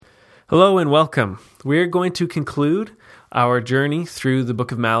Hello and welcome. We're going to conclude our journey through the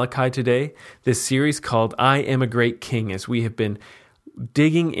book of Malachi today, this series called I Am a Great King, as we have been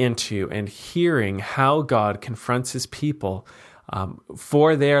digging into and hearing how God confronts his people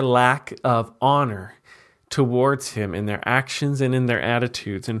for their lack of honor towards him in their actions and in their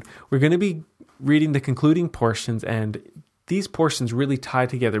attitudes. And we're going to be reading the concluding portions, and these portions really tie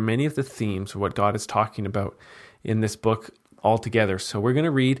together many of the themes of what God is talking about in this book altogether. So we're going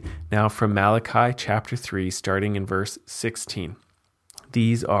to read now from Malachi chapter 3, starting in verse 16.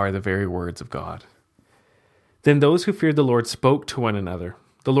 These are the very words of God. Then those who feared the Lord spoke to one another.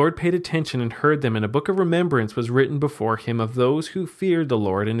 The Lord paid attention and heard them, and a book of remembrance was written before him of those who feared the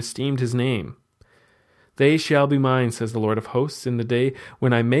Lord and esteemed his name. They shall be mine, says the Lord of hosts, in the day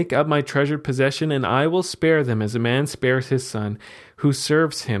when I make up my treasured possession, and I will spare them as a man spares his son, who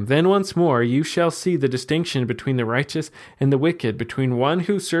serves him. Then once more you shall see the distinction between the righteous and the wicked, between one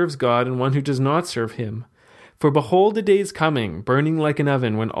who serves God and one who does not serve him. For behold, the day is coming, burning like an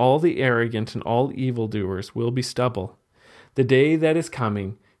oven, when all the arrogant and all evildoers will be stubble. The day that is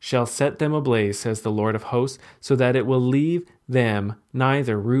coming shall set them ablaze, says the Lord of hosts, so that it will leave them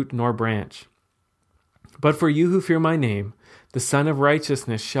neither root nor branch. But for you who fear my name, the Son of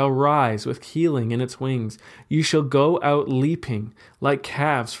Righteousness shall rise with healing in its wings. You shall go out leaping like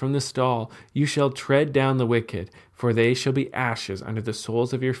calves from the stall. You shall tread down the wicked, for they shall be ashes under the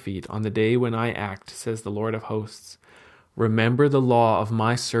soles of your feet on the day when I act, says the Lord of hosts. Remember the law of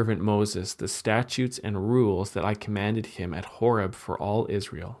my servant Moses, the statutes and rules that I commanded him at Horeb for all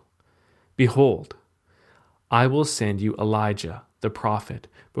Israel. Behold, I will send you Elijah, the prophet,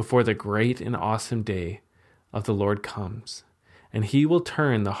 before the great and awesome day of the Lord comes. And he will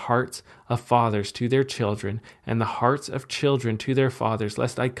turn the hearts of fathers to their children, and the hearts of children to their fathers,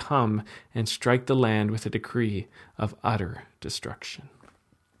 lest I come and strike the land with a decree of utter destruction.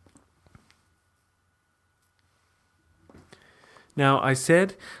 Now, I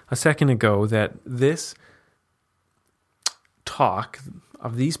said a second ago that this talk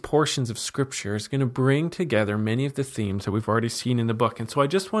of these portions of Scripture is going to bring together many of the themes that we've already seen in the book. And so I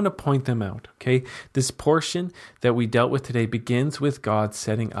just want to point them out, okay? This portion that we dealt with today begins with God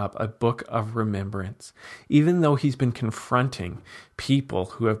setting up a book of remembrance. Even though he's been confronting people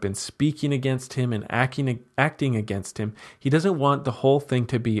who have been speaking against him and acting against him, he doesn't want the whole thing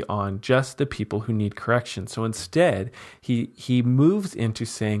to be on just the people who need correction. So instead, he moves into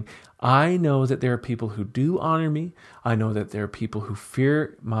saying, I know that there are people who do honor me. I know that there are people who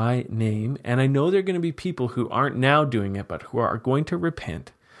fear my name. And I know there are going to be people who aren't now doing it, but who are going to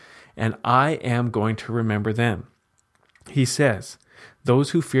repent. And I am going to remember them. He says,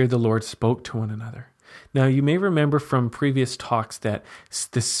 those who fear the Lord spoke to one another. Now, you may remember from previous talks that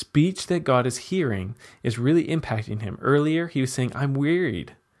the speech that God is hearing is really impacting him. Earlier, he was saying, I'm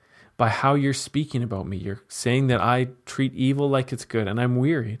wearied by how you're speaking about me. You're saying that I treat evil like it's good, and I'm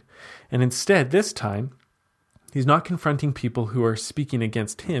wearied. And instead, this time, he's not confronting people who are speaking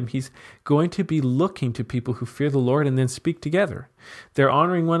against him. He's going to be looking to people who fear the Lord and then speak together. They're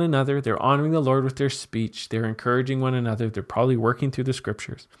honoring one another. They're honoring the Lord with their speech. They're encouraging one another. They're probably working through the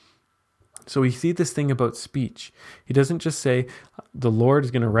Scriptures. So we see this thing about speech. He doesn't just say the Lord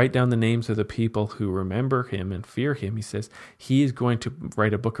is going to write down the names of the people who remember him and fear him. He says he is going to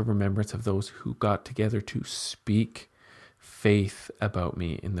write a book of remembrance of those who got together to speak faith about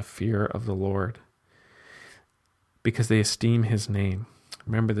me in the fear of the Lord, because they esteem his name.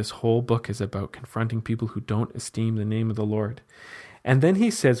 Remember, this whole book is about confronting people who don't esteem the name of the Lord. And then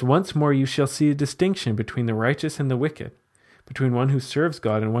he says, once more you shall see a distinction between the righteous and the wicked, between one who serves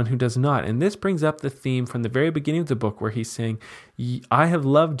God and one who does not. And this brings up the theme from the very beginning of the book where he's saying, I have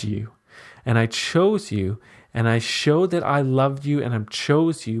loved you, and I chose you, and I showed that I loved you, and I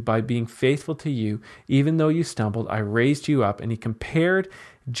chose you by being faithful to you. Even though you stumbled, I raised you up. And he compared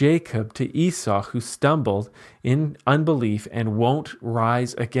Jacob to Esau, who stumbled in unbelief and won't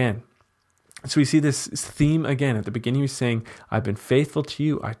rise again. So we see this theme again. At the beginning, he's saying, I've been faithful to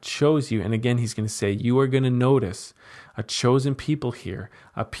you. I chose you. And again, he's going to say, you are going to notice a chosen people here,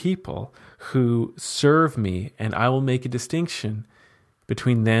 a people who serve me, and I will make a distinction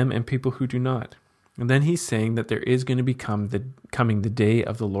between them and people who do not. And then he's saying that there is going to be coming the day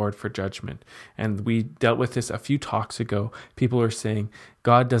of the Lord for judgment. And we dealt with this a few talks ago. People are saying,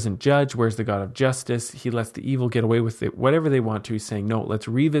 God doesn't judge. Where's the God of justice? He lets the evil get away with it, whatever they want to. He's saying, no, let's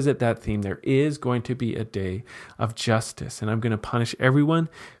revisit that theme. There is going to be a day of justice, and I'm going to punish everyone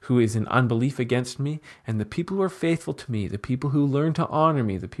who is in unbelief against me, and the people who are faithful to me, the people who learn to honor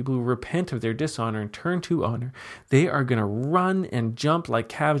me, the people who repent of their dishonor and turn to honor, they are going to run and jump like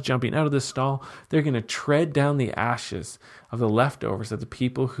calves jumping out of the stall. They're going to tread down the ashes of the leftovers, of the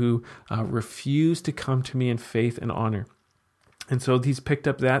people who refuse to come to me in faith and honor. And so he's picked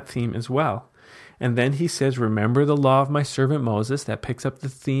up that theme as well. And then he says, remember the law of my servant Moses. That picks up the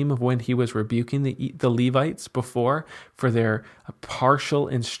theme of when he was rebuking the Levites before for their partial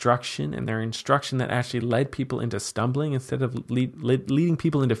instruction, and their instruction that actually led people into stumbling instead of leading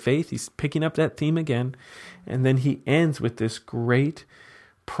people into faith. He's picking up that theme again. And then he ends with this great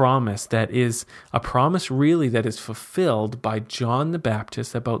promise that is a promise really that is fulfilled by John the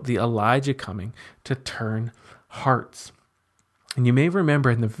Baptist about the Elijah coming to turn hearts. And you may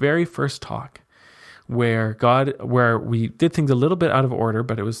remember in the very first talk, where we did things a little bit out of order,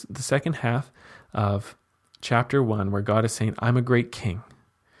 but it was the second half of chapter 1 where God is saying, I'm a great king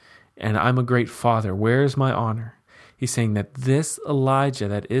and I'm a great father. Where is my honor? He's saying that this Elijah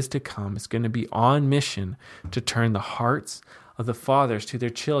that is to come is going to be on mission to turn the hearts of the fathers to their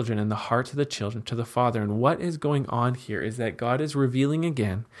children and the hearts of the children to the father. And what is going on here is that God is revealing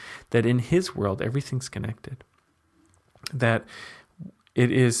again that in his world, everything's connected. That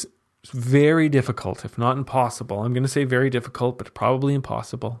it is very difficult, if not impossible. I'm going to say very difficult, but probably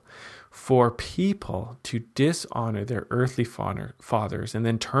impossible for people to dishonor their earthly fathers and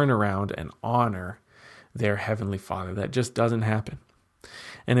then turn around and honor their heavenly Father. That just doesn't happen.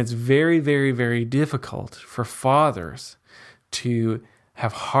 And it's very, very, very difficult for fathers to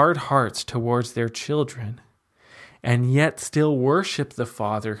have hard hearts towards their children and yet still worship the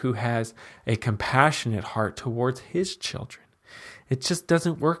Father who has a compassionate heart towards his children. It just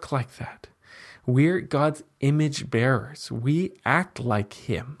doesn't work like that. We're God's image bearers. We act like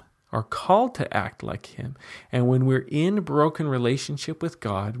him, are called to act like him. And when we're in broken relationship with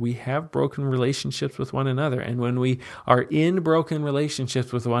God, we have broken relationships with one another. And when we are in broken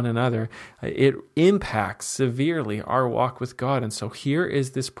relationships with one another, it impacts severely our walk with God. And so here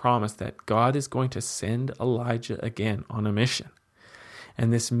is this promise that God is going to send Elijah again on a mission.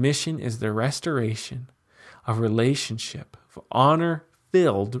 And this mission is the restoration of relationship, of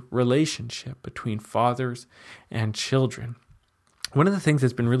honor-filled relationship between fathers and children. One of the things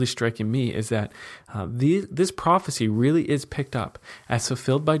that's been really striking me is that this prophecy really is picked up as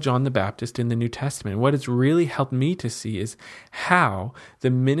fulfilled by John the Baptist in the New Testament. What it's really helped me to see is how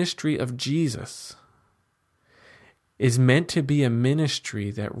the ministry of Jesus is meant to be a ministry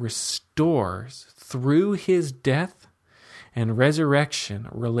that restores through his death and resurrection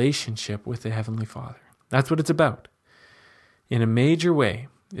relationship with the Heavenly Father. That's what it's about. In a major way,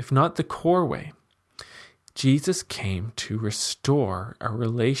 if not the core way, Jesus came to restore a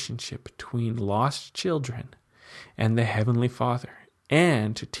relationship between lost children and the Heavenly Father,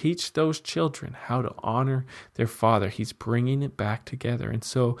 and to teach those children how to honor their father. He's bringing it back together. And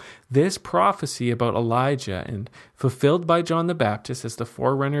so this prophecy about Elijah, and fulfilled by John the Baptist as the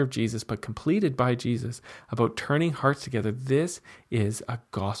forerunner of Jesus, but completed by Jesus, about turning hearts together, this is a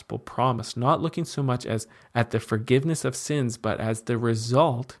gospel promise, not looking so much as at the forgiveness of sins, but as the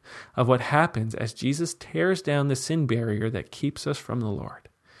result of what happens as Jesus tears down the sin barrier that keeps us from the Lord.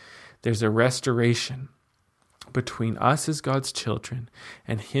 There's a restoration between us as God's children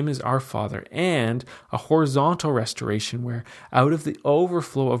and him as our Father, and a horizontal restoration where out of the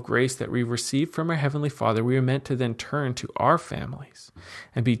overflow of grace that we receive from our Heavenly Father, we are meant to then turn to our families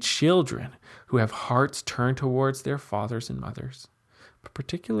and be children who have hearts turned towards their fathers and mothers, but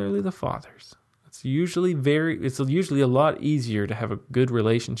particularly the fathers. It's usually a lot easier to have a good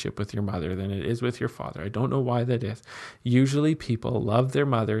relationship with your mother than it is with your father. I don't know why that is. Usually people love their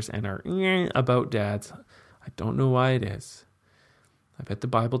mothers and are about dads. I don't know why it is. I bet the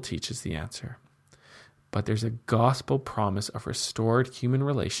Bible teaches the answer. But there's a gospel promise of restored human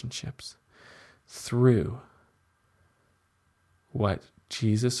relationships through what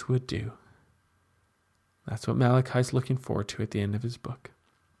Jesus would do. That's what Malachi's looking forward to at the end of his book.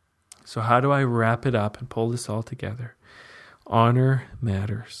 So how do I wrap it up and pull this all together? Honor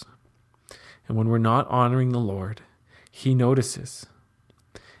matters. And when we're not honoring the Lord, he notices.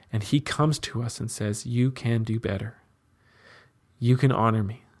 And he comes to us and says, you can do better. You can honor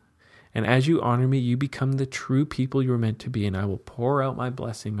me. And as you honor me, you become the true people you're meant to be, and I will pour out my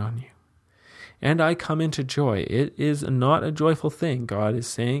blessing on you. And I come into joy. It is not a joyful thing, God is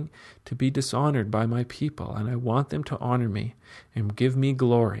saying, to be dishonored by my people, and I want them to honor me and give me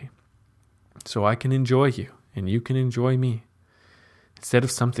glory so I can enjoy you and you can enjoy me instead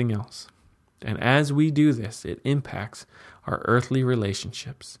of something else. And as we do this, it impacts our earthly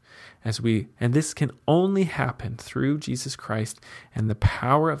relationships. And this can only happen through Jesus Christ and the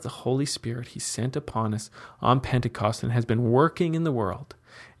power of the Holy Spirit he sent upon us on Pentecost and has been working in the world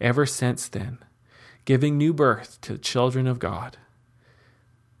ever since then, giving new birth to the children of God,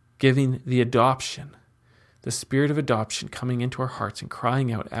 giving the adoption the spirit of adoption coming into our hearts and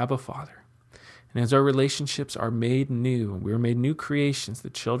crying out, Abba, Father. And as our relationships are made new, we are made new creations, the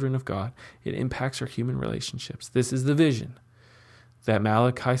children of God, it impacts our human relationships. This is the vision that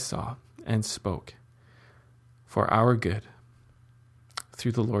Malachi saw and spoke for our good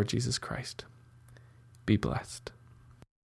through the Lord Jesus Christ. Be blessed.